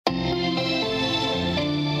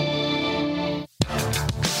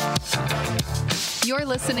You're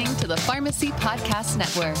listening to the Pharmacy Podcast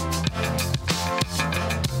Network.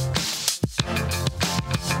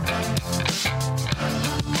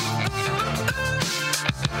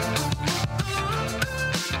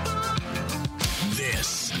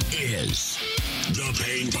 This is the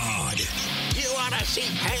Pain Pod. You want to see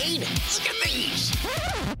pain? Look at these.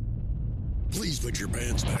 Please put your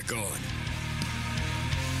pants back on.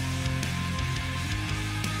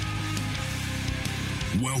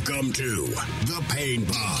 Welcome to the Pain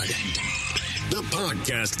Pod, the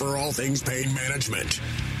podcast for all things pain management.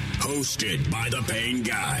 Hosted by the Pain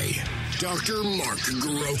Guy, Dr. Mark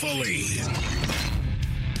Garofoli.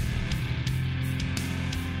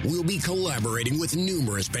 We'll be collaborating with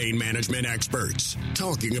numerous pain management experts,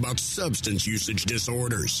 talking about substance usage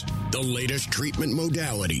disorders, the latest treatment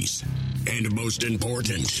modalities, and most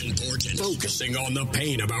important, focusing on the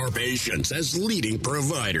pain of our patients as leading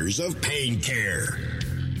providers of pain care.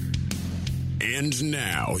 And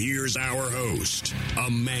now, here's our host,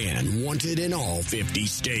 a man wanted in all 50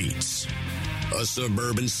 states, a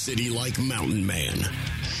suburban city-like mountain man.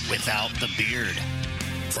 Without the beard.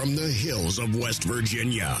 From the hills of West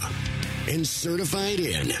Virginia, and certified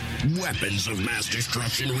in weapons of mass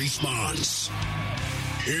destruction response.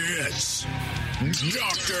 It's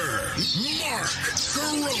Dr. Mark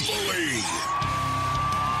Garofoli.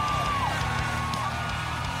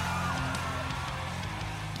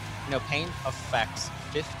 You know, pain affects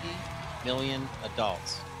 50 million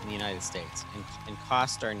adults in the United States and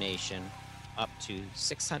cost our nation up to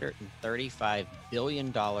 $635 billion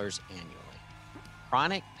annually.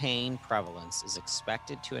 Chronic pain prevalence is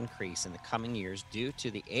expected to increase in the coming years due to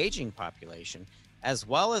the aging population, as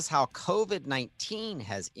well as how COVID-19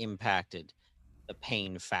 has impacted the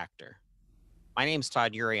pain factor. My name is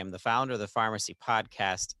Todd Eury. I'm the founder of the Pharmacy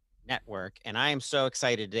Podcast Network, and I am so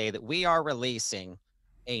excited today that we are releasing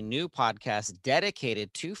a new podcast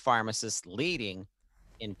dedicated to pharmacists leading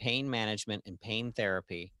in pain management and pain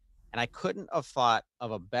therapy. And I couldn't have thought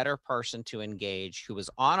of a better person to engage who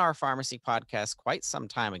was on our pharmacy podcast quite some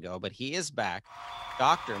time ago, but he is back.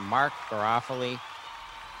 Dr. Mark Garofoli,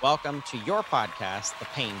 welcome to your podcast, The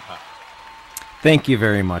Pain Pod. Thank you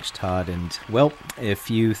very much, Todd. And well,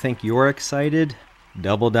 if you think you're excited,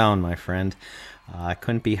 double down, my friend. I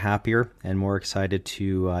couldn't be happier and more excited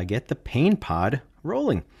to get the Pain Pod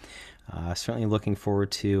rolling. Certainly looking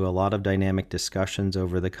forward to a lot of dynamic discussions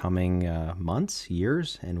over the coming months,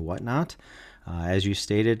 years, and whatnot. As you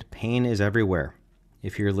stated, pain is everywhere.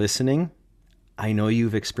 If you're listening, I know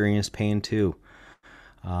you've experienced pain too.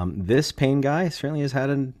 This pain guy certainly has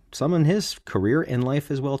had some in his career and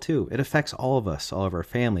life as well too. It affects all of us, all of our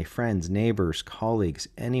family, friends, neighbors, colleagues,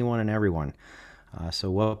 anyone and everyone.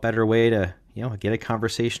 So what better way to get a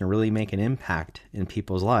conversation and really make an impact in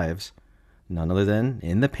people's lives? None other than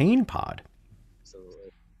in the Pain Pod.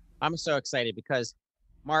 Absolutely. I'm so excited because,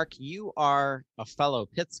 Mark, you are a fellow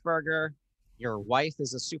Pittsburgher. Your wife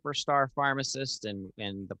is a superstar pharmacist and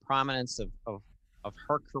the prominence of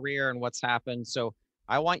her career and what's happened. So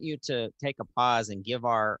I want you to take a pause and give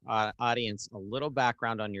our audience a little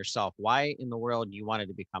background on yourself. Why in the world you wanted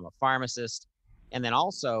to become a pharmacist? And then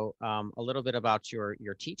also a little bit about your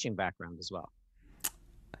teaching background as well.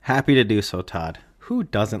 Happy to do so, Todd. Who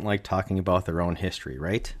doesn't like talking about their own history,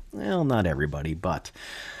 right? Well, not everybody, but.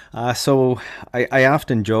 So I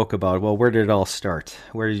often joke about, well, where did it all start?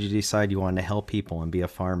 Where did you decide you wanted to help people and be a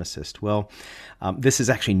pharmacist? Well, this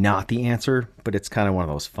is actually not the answer, but it's kind of one of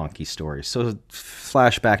those funky stories. So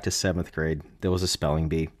flashback to 7th grade, there was a spelling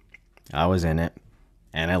bee. I was in it,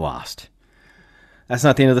 and I lost. That's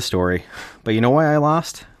not the end of the story, but you know why I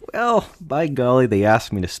lost? Well, by golly, they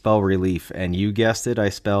asked me to spell relief, and you guessed it, I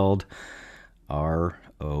spelled ROLAIDS.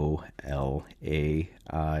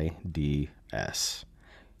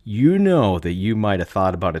 You know that you might have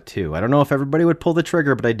thought about it too. I don't know if everybody would pull the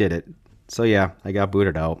trigger, but I did it. So yeah, I got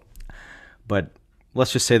booted out. But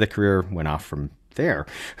let's just say the career went off from there.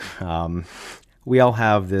 We all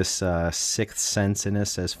have this sixth sense in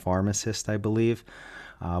us as pharmacists, I believe.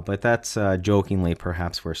 But that's jokingly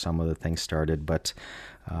perhaps where some of the things started. But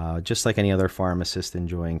just like any other pharmacist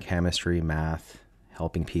enjoying chemistry, math,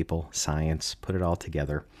 helping people, science, put it all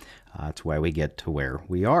together. It's why we get to where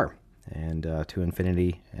we are and to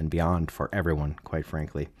infinity and beyond for everyone, quite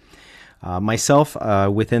frankly. Myself,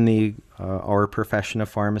 within our profession of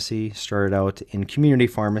pharmacy, started out in community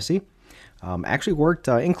pharmacy. Actually worked,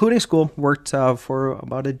 including school, worked for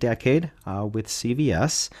about a decade with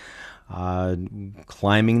CVS,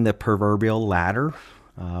 climbing the proverbial ladder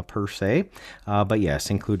per se. But yes,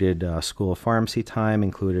 included School of Pharmacy time,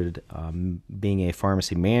 included being a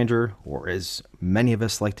pharmacy manager, or as many of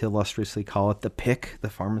us like to illustriously call it, the PIC, the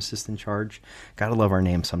pharmacist in charge. Gotta love our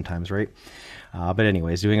name sometimes, right? But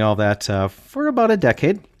anyways, doing all that for about a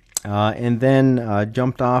decade. And then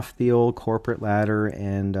jumped off the old corporate ladder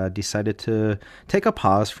and decided to take a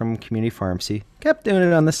pause from community pharmacy. Kept doing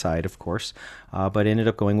it on the side, of course, but ended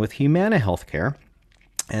up going with Humana Healthcare.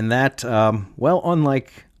 And that,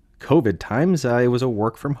 unlike COVID times, it was a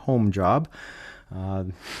work from home job. A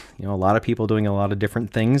lot of people doing a lot of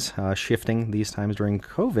different things, shifting these times during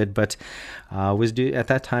COVID, but at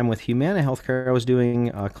that time with Humana Healthcare, I was doing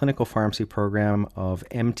a clinical pharmacy program of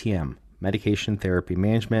MTM, Medication Therapy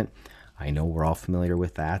Management. I know we're all familiar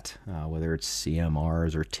with that, whether it's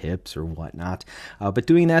CMRs or TIPS or whatnot, but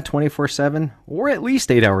doing that 24/7 or at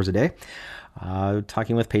least 8 hours a day,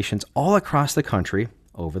 talking with patients all across the country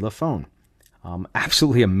over the phone.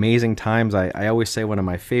 Absolutely amazing times. I always say one of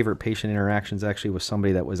my favorite patient interactions actually was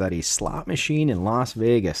somebody that was at a slot machine in Las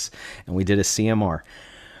Vegas, and we did a CMR.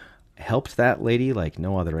 Helped that lady like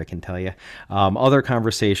no other, I can tell you. Other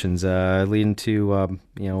conversations leading to,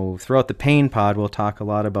 throughout the pain pod, we'll talk a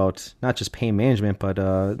lot about not just pain management, but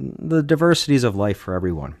the diversities of life for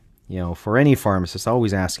everyone. For any pharmacist,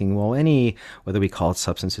 always asking, whether we call it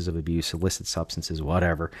substances of abuse, illicit substances,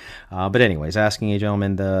 whatever. But anyways, asking a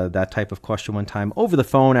gentleman that type of question one time over the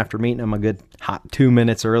phone after meeting him a good hot 2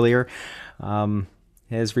 minutes earlier.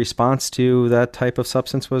 His response to that type of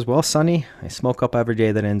substance was, "Well, Sonny, I smoke up every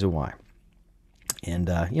day that ends in Y." And,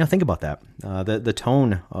 think about that. The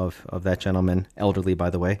tone of that gentleman, elderly, by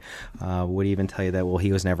the way, would even tell you that,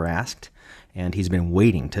 he was never asked, and he's been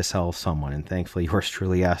waiting to sell someone, and thankfully yours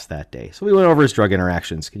truly asked that day. So we went over his drug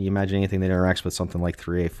interactions. Can you imagine anything that interacts with something like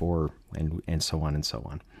 3A4 and so on and so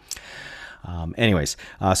on?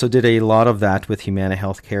 So did a lot of that with Humana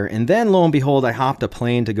Healthcare. And then, lo and behold, I hopped a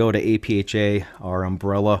plane to go to APHA, our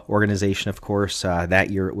umbrella organization, of course. That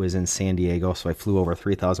year it was in San Diego, so I flew over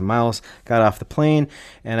 3,000 miles, got off the plane,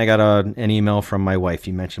 and I got an email from my wife.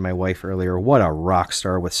 You mentioned my wife earlier. What a rock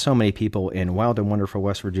star with so many people in wild and wonderful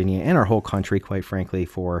West Virginia and our whole country, quite frankly,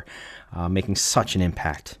 for making such an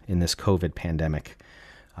impact in this COVID pandemic.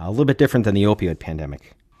 A little bit different than the opioid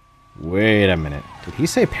pandemic. Wait a minute. Did he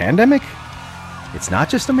say pandemic? It's not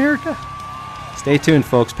just America? Stay tuned,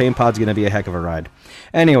 folks. Pain Pod's going to be a heck of a ride.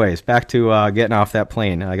 Anyways, back to getting off that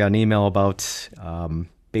plane. I got an email about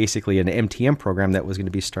basically an MTM program that was going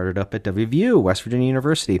to be started up at WVU, West Virginia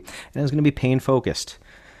University, and it was going to be pain-focused.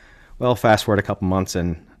 Well, fast forward a couple months,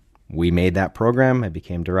 and we made that program. I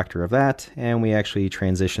became director of that, and we actually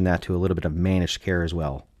transitioned that to a little bit of managed care as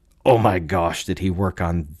well. Oh my gosh, did he work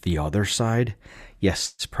on the other side?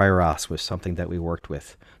 Yes, prior auth was something that we worked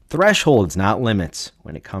with. Thresholds, not limits,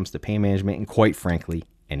 when it comes to pain management and, quite frankly,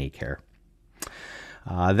 any care.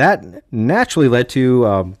 That naturally led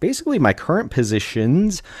to basically my current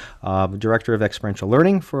positions, Director of Experiential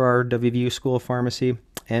Learning for our WVU School of Pharmacy,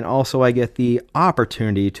 and also I get the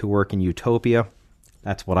opportunity to work in Utopia.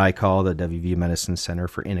 That's what I call the WVU Medicine Center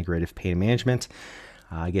for Integrative Pain Management.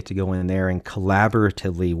 I get to go in there and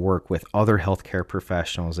collaboratively work with other healthcare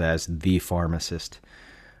professionals as the pharmacist.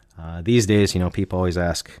 These days, people always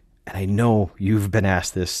ask, and I know you've been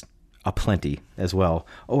asked this aplenty as well,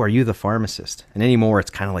 are you the pharmacist? And anymore,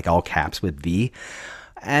 it's kind of like all caps with the,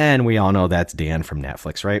 and we all know that's Dan from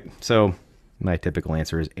Netflix, right? So my typical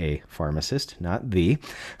answer is a pharmacist, not the.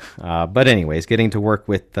 But anyways, getting to work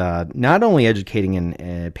with not only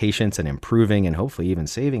educating patients and improving and hopefully even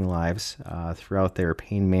saving lives throughout their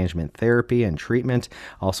pain management therapy and treatment,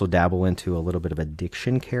 also dabble into a little bit of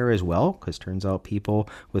addiction care as well, because turns out people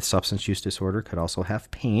with substance use disorder could also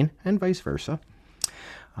have pain and vice versa.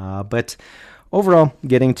 But overall,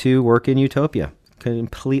 getting to work in Utopia,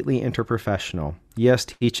 completely interprofessional. Yes,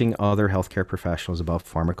 teaching other healthcare professionals about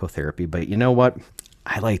pharmacotherapy, but you know what?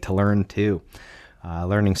 I like to learn too.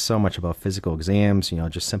 Learning so much about physical exams,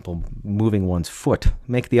 just simple moving one's foot.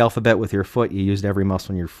 Make the alphabet with your foot. You used every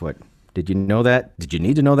muscle in your foot. Did you know that? Did you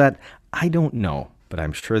need to know that? I don't know, but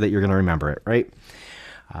I'm sure that you're going to remember it, right?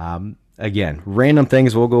 Again, random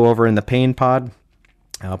things we'll go over in the pain pod,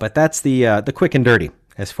 but that's the quick and dirty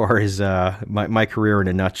as far as my career in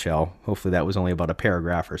a nutshell. Hopefully that was only about a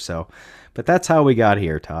paragraph or so. But that's how we got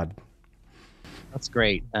here, Todd. That's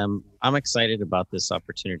great. I'm excited about this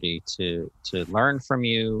opportunity to learn from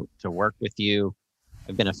you, to work with you.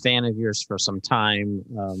 I've been a fan of yours for some time.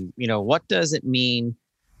 What does it mean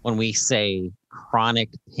when we say chronic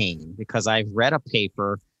pain? Because I've read a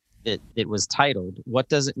paper that was titled, "What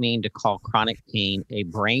Does It Mean to Call Chronic Pain a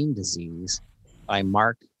Brain Disease?" by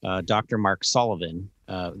Dr. Mark Sullivan.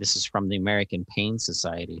 This is from the American Pain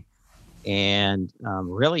Society, and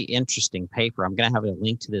really interesting paper. I'm going to have a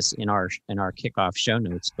link to this in our kickoff show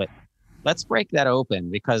notes, but let's break that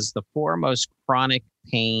open, because the foremost chronic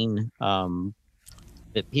pain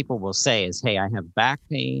that people will say is, hey, I have back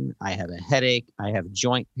pain, I have a headache, I have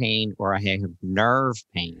joint pain, or I have nerve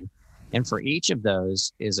pain. And for each of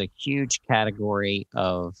those is a huge category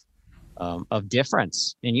of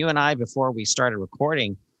difference. And you and I, before we started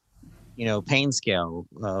recording, pain scale,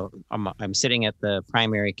 I'm sitting at the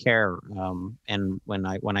primary care. And when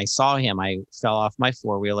I saw him, I fell off my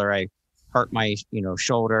four-wheeler. I hurt my,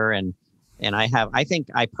 shoulder, and I think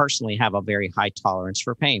I personally have a very high tolerance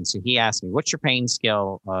for pain. So he asked me, what's your pain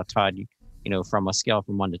scale, Todd, from a scale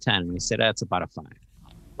from 1 to 10? And I said, that's about a 5.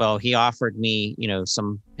 Well, he offered me,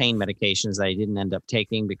 some pain medications that I didn't end up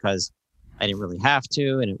taking because I didn't really have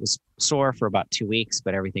to. And it was sore for about 2 weeks,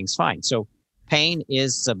 but everything's fine. So pain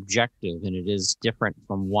is subjective, and it is different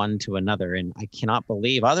from one to another. And I cannot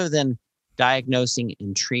believe, other than diagnosing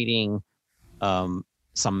and treating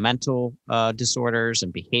some mental disorders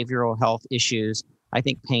and behavioral health issues, I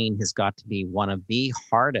think pain has got to be one of the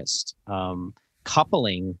hardest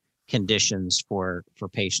coupling conditions for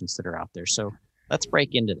patients that are out there. So let's break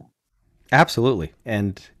into that. Absolutely.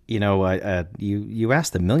 And, you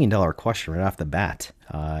asked the $1 million question right off the bat,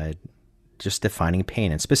 just defining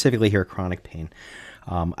pain, and specifically here, chronic pain.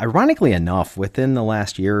 Ironically enough, within the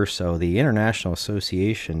last year or so, the International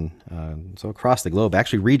Association, so across the globe,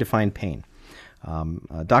 actually redefined pain.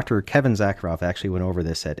 Dr. Kevin Zakharov actually went over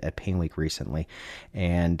this at Pain Week recently.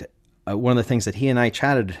 And one of the things that he and I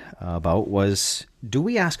chatted about was, do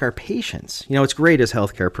we ask our patients? It's great as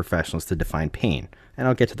healthcare professionals to define pain. And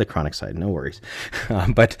I'll get to the chronic side, no worries.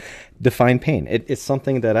 But define pain. It's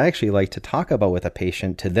something that I actually like to talk about with a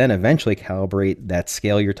patient to then eventually calibrate that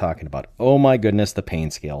scale you're talking about. Oh my goodness, the pain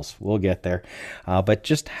scales. We'll get there. But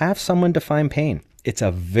just have someone define pain. It's a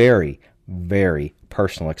very, very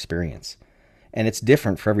personal experience. And it's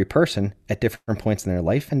different for every person at different points in their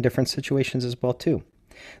life and different situations as well, too.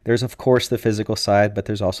 There's, of course, the physical side, but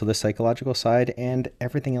there's also the psychological side and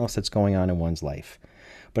everything else that's going on in one's life.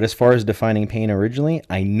 But as far as defining pain originally,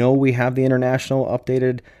 I know we have the international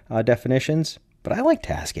updated definitions, but I like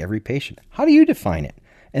to ask every patient, how do you define it?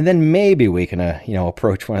 And then maybe we can,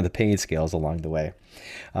 approach one of the pain scales along the way.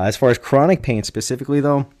 As far as chronic pain specifically,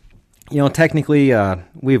 though, technically,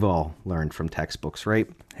 we've all learned from textbooks, right?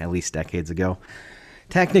 At least decades ago.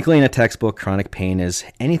 Technically, in a textbook, chronic pain is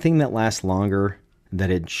anything that lasts longer than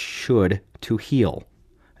it should to heal,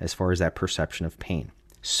 as far as that perception of pain.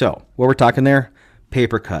 So, what we're talking there,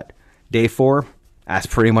 paper cut. Day 4, that's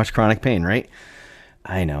pretty much chronic pain, right?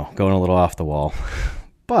 I know, going a little off the wall.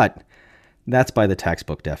 But that's by the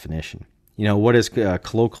textbook definition. What is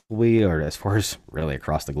colloquially, or as far as really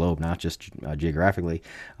across the globe, not just geographically,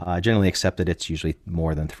 generally accepted, it's usually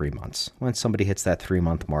more than 3 months. When somebody hits that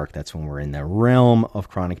 3-month mark, that's when we're in the realm of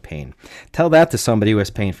chronic pain. Tell that to somebody who has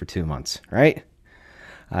pain for 2 months, right?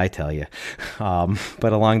 I tell you.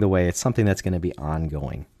 But along the way, it's something that's going to be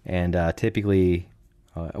ongoing. And typically,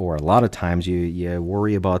 or a lot of times, you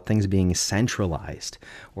worry about things being centralized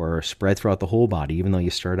or spread throughout the whole body, even though you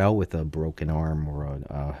start out with a broken arm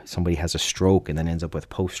or somebody has a stroke and then ends up with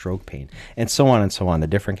post-stroke pain, and so on and so on. The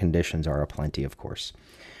different conditions are aplenty, of course.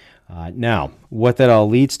 Now, what that all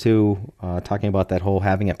leads to, talking about that whole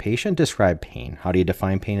having a patient describe pain. How do you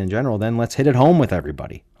define pain in general? Then let's hit it home with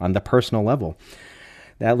everybody on the personal level.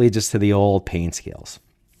 That leads us to the old pain scales.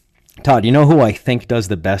 Todd, you know who I think does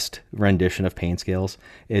the best rendition of pain scales?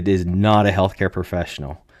 It is not a healthcare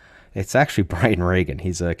professional. It's actually Brian Regan.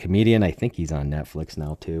 He's a comedian. I think he's on Netflix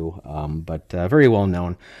now too, but very well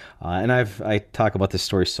known. And I talk about this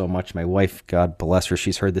story so much. My wife, God bless her,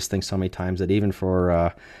 she's heard this thing so many times that even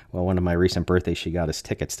for one of my recent birthdays, she got us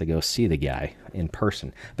tickets to go see the guy in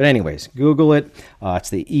person. But anyways, Google it.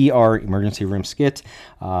 It's the ER emergency room skit.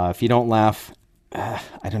 If you don't laugh,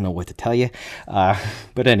 I don't know what to tell you.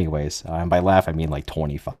 But anyways, and by laugh, I mean like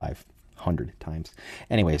 2,500 times.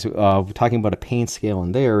 Anyways, talking about a pain scale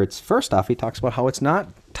in there, it's first off, he talks about how it's not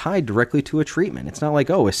tied directly to a treatment. It's not like,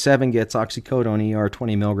 a 7 gets oxycodone ER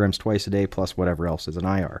 20 milligrams twice a day plus whatever else is an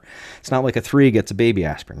IR. It's not like a 3 gets a baby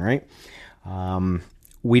aspirin, right?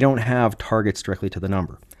 We don't have targets directly to the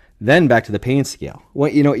number. Then back to the pain scale.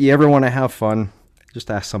 You ever want to have fun?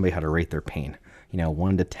 Just ask somebody how to rate their pain.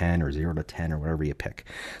 1 to 10 or 0 to 10 or whatever you pick.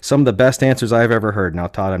 Some of the best answers I've ever heard. Now,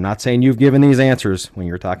 Todd, I'm not saying you've given these answers when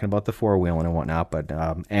you're talking about the 4-wheeling and whatnot, but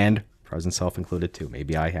and present self included too.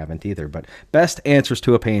 Maybe I haven't either. But best answers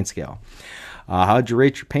to a pain scale. How'd you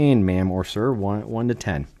rate your pain, ma'am or sir? 1 to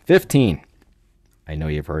 10. 15. I know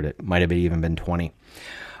you've heard it. Might have even been 20.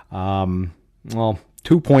 Well,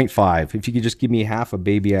 2.5. If you could just give me half a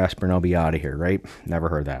baby aspirin, I'll be out of here, right? Never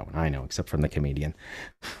heard that one. I know, except from the comedian.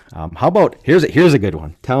 How about, here's a good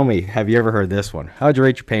one. Tell me, have you ever heard this one? How'd you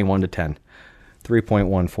rate your pain 1 to 10?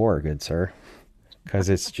 3.14, good sir. Because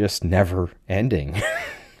it's just never ending.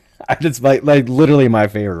 It's like literally my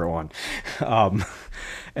favorite one.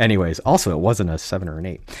 Anyways, also, it wasn't a 7 or an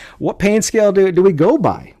 8. What pain scale do we go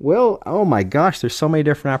by? Well, oh my gosh, there's so many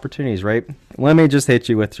different opportunities, right? Let me just hit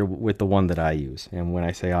you with the one that I use. And when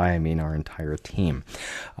I say I mean our entire team.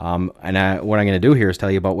 What I'm going to do here is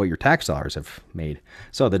tell you about what your tax dollars have made.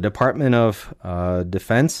 So the Department of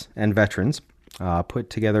Defense and Veterans put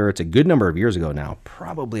together, it's a good number of years ago now,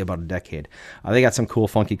 probably about a decade. They got some cool,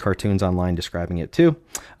 funky cartoons online describing it too.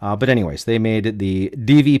 But anyways, they made the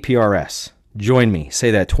DVPRS. Join me.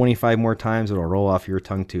 Say that 25 more times. It'll roll off your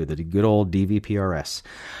tongue too. The good old DVPRS,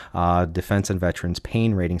 Defense and Veterans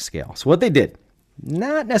Pain Rating Scale. So what they did,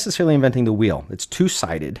 not necessarily inventing the wheel. It's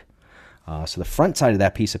two-sided. So the front side of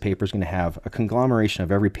that piece of paper is going to have a conglomeration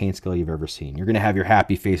of every pain scale you've ever seen. You're going to have your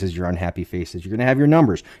happy faces, your unhappy faces. You're going to have your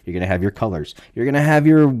numbers. You're going to have your colors. You're going to have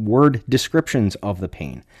your word descriptions of the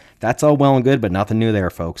pain. That's all well and good, but nothing new there,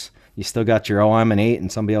 folks. You still got your, oh, I'm an 8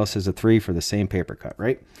 and somebody else is a 3 for the same paper cut,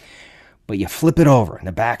 right? But you flip it over, and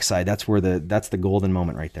the backside, that's the golden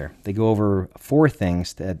moment right there. They go over 4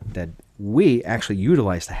 things that we actually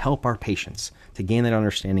utilize to help our patients to gain that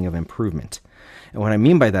understanding of improvement. And what I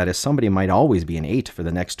mean by that is somebody might always be an 8 for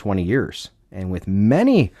the next 20 years. And with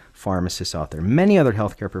many pharmacists out there, many other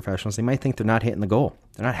healthcare professionals, they might think they're not hitting the goal.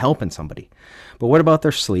 They're not helping somebody. But what about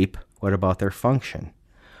their sleep? What about their function?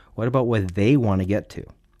 What about what they want to get to?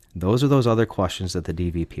 Those are those other questions that the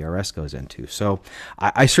DVPRS goes into. So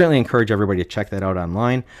I certainly encourage everybody to check that out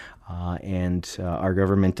online. Our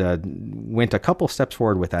government went a couple steps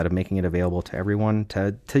forward with that of making it available to everyone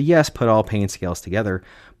to yes, put all pain scales together,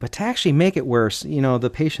 but to actually make it where,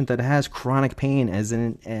 the patient that has chronic pain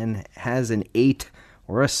and has an 8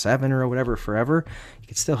 or a 7 or whatever forever, you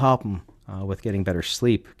can still help them with getting better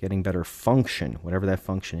sleep, getting better function, whatever that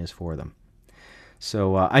function is for them.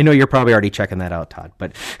 So I know you're probably already checking that out, Todd,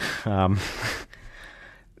 but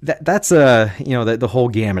that's the whole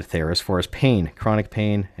gamut there as far as pain, chronic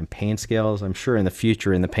pain, and pain scales. I'm sure in the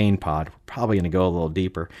future in the pain pod, we're probably going to go a little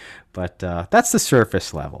deeper, but that's the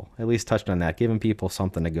surface level. At least touched on that, giving people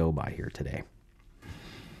something to go by here today.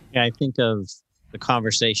 Yeah, I think of the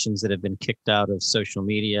conversations that have been kicked out of social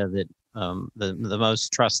media that the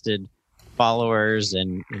most trusted followers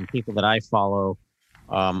and people that I follow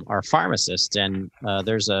are pharmacists, and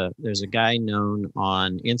there's a guy known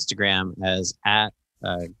on Instagram as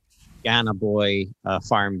 @GhanaBoy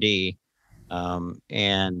PharmD,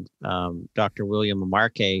 and Dr. William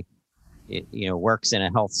Amarke, works in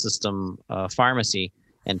a health system pharmacy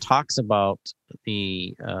and talks about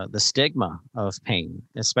the stigma of pain,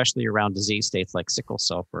 especially around disease states like sickle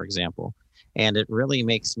cell, for example. And it really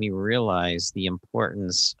makes me realize the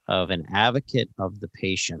importance of an advocate of the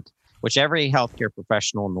patient, which every healthcare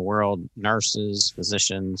professional in the world, nurses,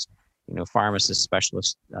 physicians, pharmacists,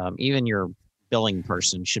 specialists, even your billing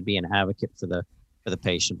person should be an advocate for the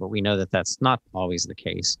patient. But we know that that's not always the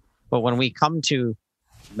case. But when we come to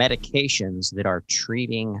medications that are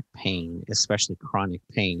treating pain, especially chronic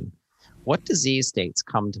pain, what disease states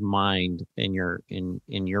come to mind in your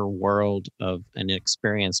world of an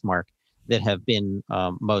experience, Mark, that have been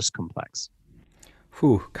most complex?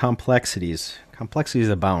 Complexities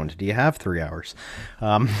abound. Do you have 3 hours?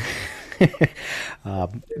 There,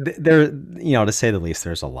 to say the least,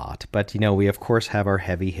 there's a lot. But we of course have our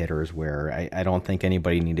heavy hitters where I don't think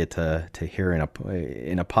anybody needed to hear in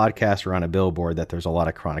a podcast or on a billboard that there's a lot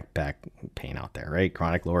of chronic back pain out there, right?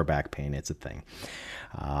 Chronic lower back pain, it's a thing.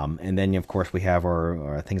 And then of course we have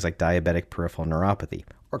our things like diabetic peripheral neuropathy,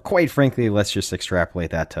 or quite frankly, let's just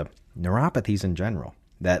extrapolate that to neuropathies in general.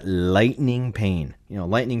 That lightning pain.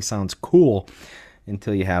 Lightning sounds cool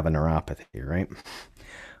until you have a neuropathy, right?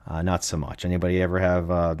 Not so much. Anybody ever have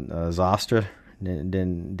Zoster?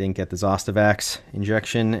 Didn't get the Zostavax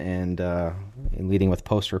injection and leading with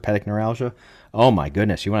post-herpetic neuralgia? Oh my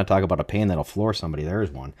goodness! You want to talk about a pain that'll floor somebody?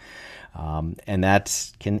 There's one, and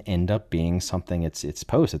that can end up being something. It's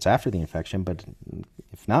after the infection, but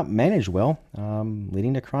if not managed well,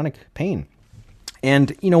 leading to chronic pain.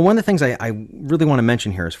 And, one of the things I really want to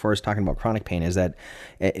mention here as far as talking about chronic pain is that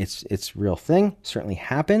it's a real thing, certainly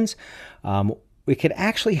happens. It could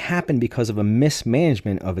actually happen because of a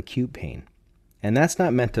mismanagement of acute pain. And that's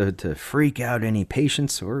not meant to freak out any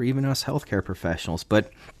patients or even us healthcare professionals.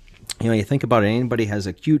 But, you think about it, anybody has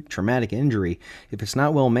acute traumatic injury, if it's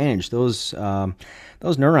not well managed, those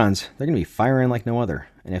neurons, they're going to be firing like no other.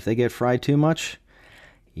 And if they get fried too much,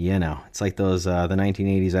 It's like those the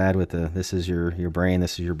 1980s ad with the this is your brain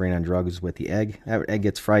on drugs with the egg. That egg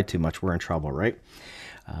gets fried too much, we're in trouble, right?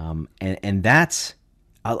 And that's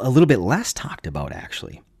a little bit less talked about,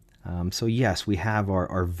 actually. So yes, we have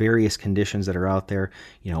our various conditions that are out there.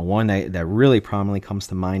 One that really prominently comes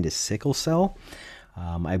to mind is sickle cell.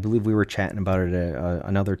 I believe we were chatting about it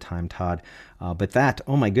another time, Todd. But that,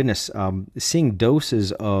 oh my goodness, seeing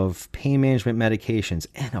doses of pain management medications,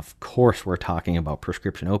 and of course we're talking about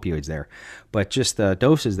prescription opioids there, but just the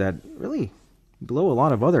doses that really blow a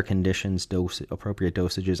lot of other conditions, appropriate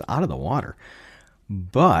dosages out of the water.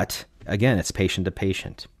 But again, it's patient to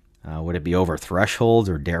patient. Would it be over thresholds,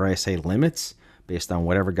 or dare I say limits, based on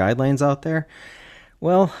whatever guidelines out there?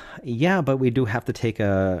 Well, yeah, but we do have to take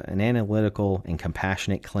an analytical and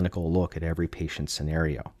compassionate clinical look at every patient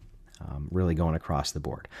scenario, really going across the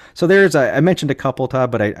board. So I mentioned a couple, Todd,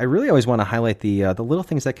 but I really always want to highlight the little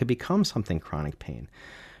things that could become something chronic pain.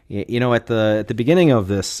 At the beginning of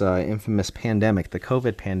this infamous pandemic, the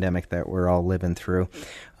COVID pandemic that we're all living through,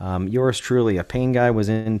 yours truly, a pain guy, was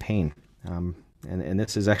in pain. And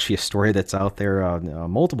this is actually a story that's out there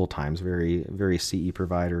multiple times, very CE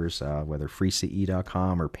providers, whether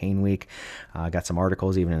freece.com or Pain Week. Got some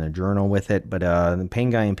articles even in a journal with it. But the pain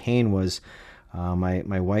guy in pain was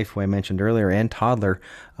my wife, who I mentioned earlier, and toddler,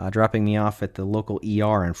 dropping me off at the local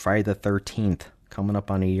ER on Friday the 13th, coming up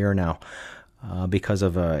on a year now. Because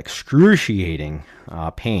of excruciating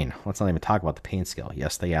pain. Let's not even talk about the pain scale.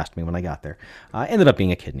 Yes, they asked me when I got there. Ended up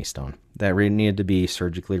being a kidney stone that needed to be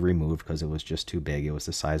surgically removed because it was just too big. It was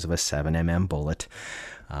the size of a 7mm bullet.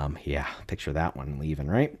 Picture that one leaving,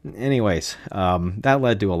 right? Anyways, that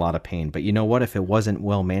led to a lot of pain. But you know what? If it wasn't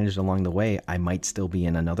well managed along the way, I might still be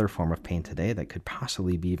in another form of pain today that could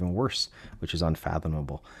possibly be even worse, which is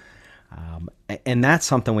unfathomable. And that's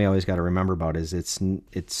something we always got to remember about is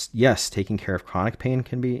it's yes, taking care of chronic pain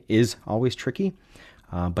is always tricky,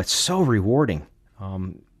 but so rewarding.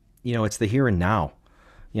 It's the here and now.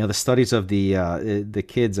 The studies of the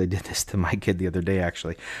kids. I did this to my kid the other day,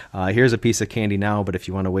 actually. Here's a piece of candy now, but if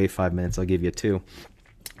you want to wait 5 minutes, I'll give you two.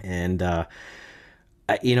 And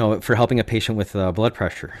for helping a patient with blood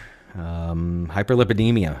pressure,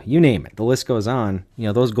 hyperlipidemia, you name it, the list goes on.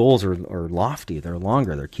 Those goals are lofty, they're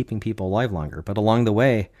longer, they're keeping people alive longer, but along the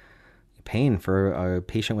way, pain for a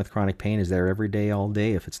patient with chronic pain is there every day, all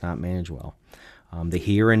day, if it's not managed well. The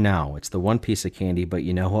here and now, it's the one piece of candy, but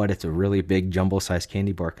you know what, it's a really big jumbo-sized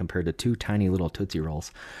candy bar compared to two tiny little Tootsie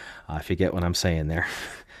Rolls, if you get what I'm saying there.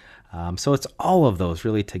 So it's all of those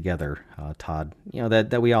really together, Todd,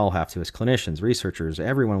 that we all have to, as clinicians, researchers,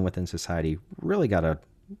 everyone within society, really got to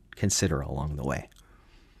consider along the way.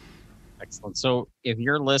 Excellent. So if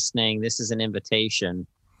you're listening, this is an invitation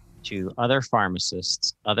to other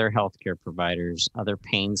pharmacists, other healthcare providers, other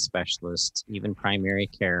pain specialists, even primary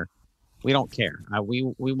care. We don't care. We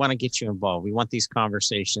want to get you involved. We want these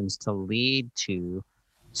conversations to lead to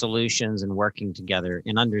solutions and working together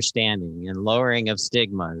and understanding and lowering of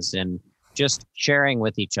stigmas and just sharing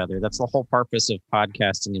with each other. That's the whole purpose of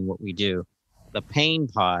podcasting and what we do. The Pain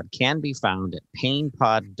Pod can be found at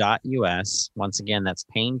painpod.us. Once again, that's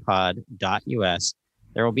painpod.us.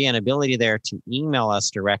 There will be an ability there to email us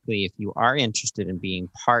directly if you are interested in being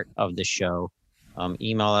part of the show.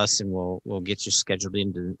 Email us and we'll get you scheduled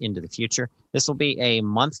into the future. This will be a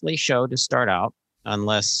monthly show to start out,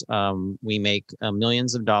 unless we make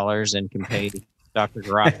millions of dollars and can pay Dr.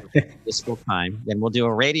 Garage this full time. Then we'll do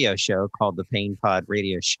a radio show called the Pain Pod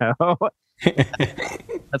Radio Show.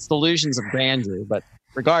 That's the illusions of grandeur, but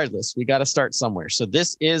regardless, we got to start somewhere. So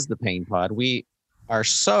this is the Pain Pod. We are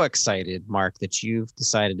so excited, Mark, that you've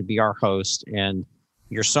decided to be our host, and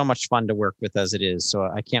you're so much fun to work with as it is. So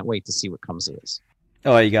I can't wait to see what comes of this.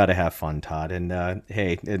 Oh, you got to have fun, Todd. And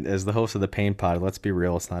hey, as the host of the Pain Pod, let's be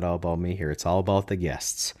real. It's not all about me here. It's all about the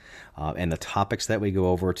guests and the topics that we go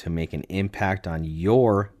over to make an impact on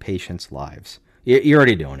your patients' lives. You're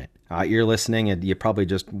already doing it. You're listening, and you probably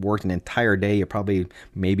just worked an entire day. You probably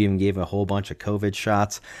maybe even gave a whole bunch of COVID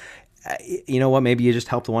shots. You know what? Maybe you just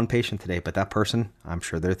helped one patient today, but that person, I'm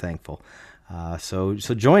sure they're thankful. So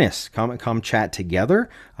join us. Come chat together.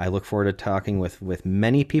 I look forward to talking with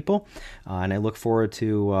many people, and I look forward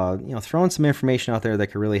to throwing some information out there that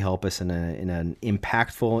could really help us in an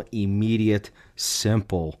impactful, immediate,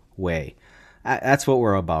 simple way. That's what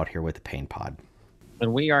we're about here with the Pain Pod.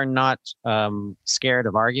 And we are not scared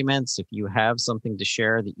of arguments. If you have something to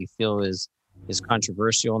share that you feel is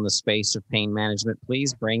controversial in the space of pain management,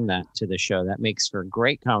 please bring that to the show. That makes for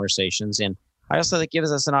great conversations. And I also think it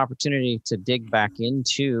gives us an opportunity to dig back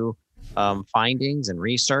into findings and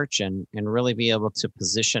research and really be able to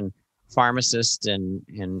position pharmacists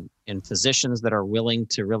and physicians that are willing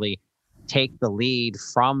to really take the lead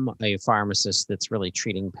from a pharmacist that's really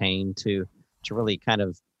treating pain to really kind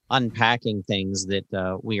of unpacking things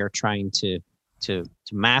that we are trying to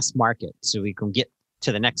mass market so we can get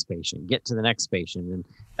to the next patient. And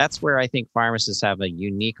that's where I think pharmacists have a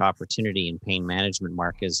unique opportunity in pain management,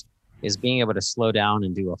 Mark, is being able to slow down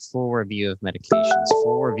and do a full review of medications,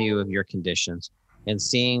 full review of your conditions, and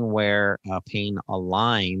seeing where pain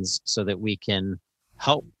aligns so that we can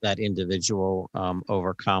help that individual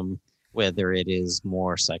overcome, whether it is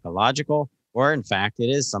more psychological or in fact it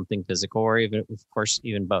is something physical, or even, of course,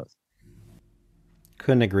 even both.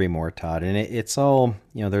 Couldn't agree more, Todd. And it's all,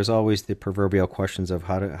 there's always the proverbial questions of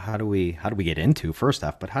how do we get into, first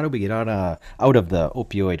off, but how do we get out of the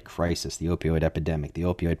opioid crisis, the opioid epidemic, the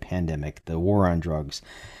opioid pandemic, the war on drugs?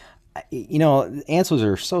 Answers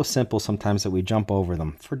are so simple sometimes that we jump over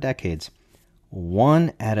them for decades.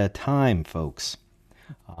 One at a time, folks.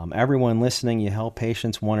 Everyone listening, you help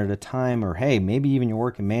patients one at a time, or hey, maybe even you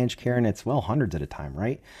work in managed care and it's, hundreds at a time,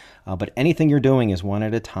 right? But anything you're doing is one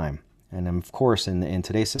at a time. And of course, in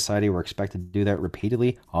today's society, we're expected to do that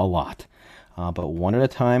repeatedly a lot. But one at a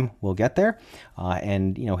time, we'll get there.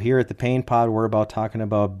 And here at the Pain Pod, we're about talking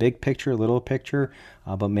about big picture, little picture,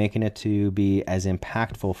 but making it to be as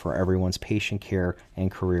impactful for everyone's patient care and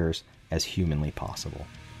careers as humanly possible.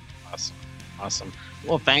 Awesome.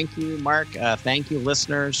 Well, thank you, Mark. Thank you,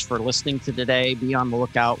 listeners, for listening to today. Be on the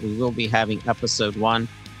lookout. We will be having episode 1.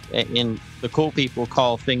 And the cool people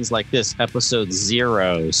call things like this episode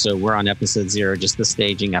 0. So we're on episode 0, just the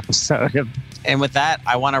staging episode. And with that,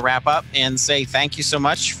 I want to wrap up and say thank you so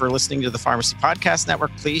much for listening to the Pharmacy Podcast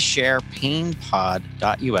Network. Please share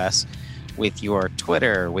painpod.us with your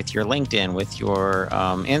Twitter, with your LinkedIn, with your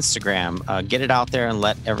Instagram. Get it out there and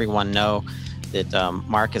let everyone know that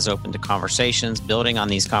Mark is open to conversations, building on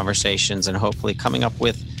these conversations, and hopefully coming up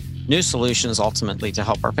with new solutions ultimately to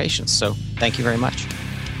help our patients. So thank you very much.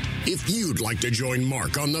 If you'd like to join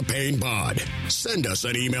Mark on the Pain Pod, send us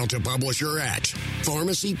an email to publisher at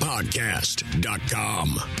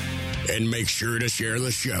pharmacypodcast.com. And make sure to share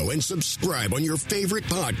the show and subscribe on your favorite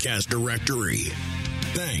podcast directory.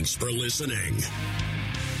 Thanks for listening.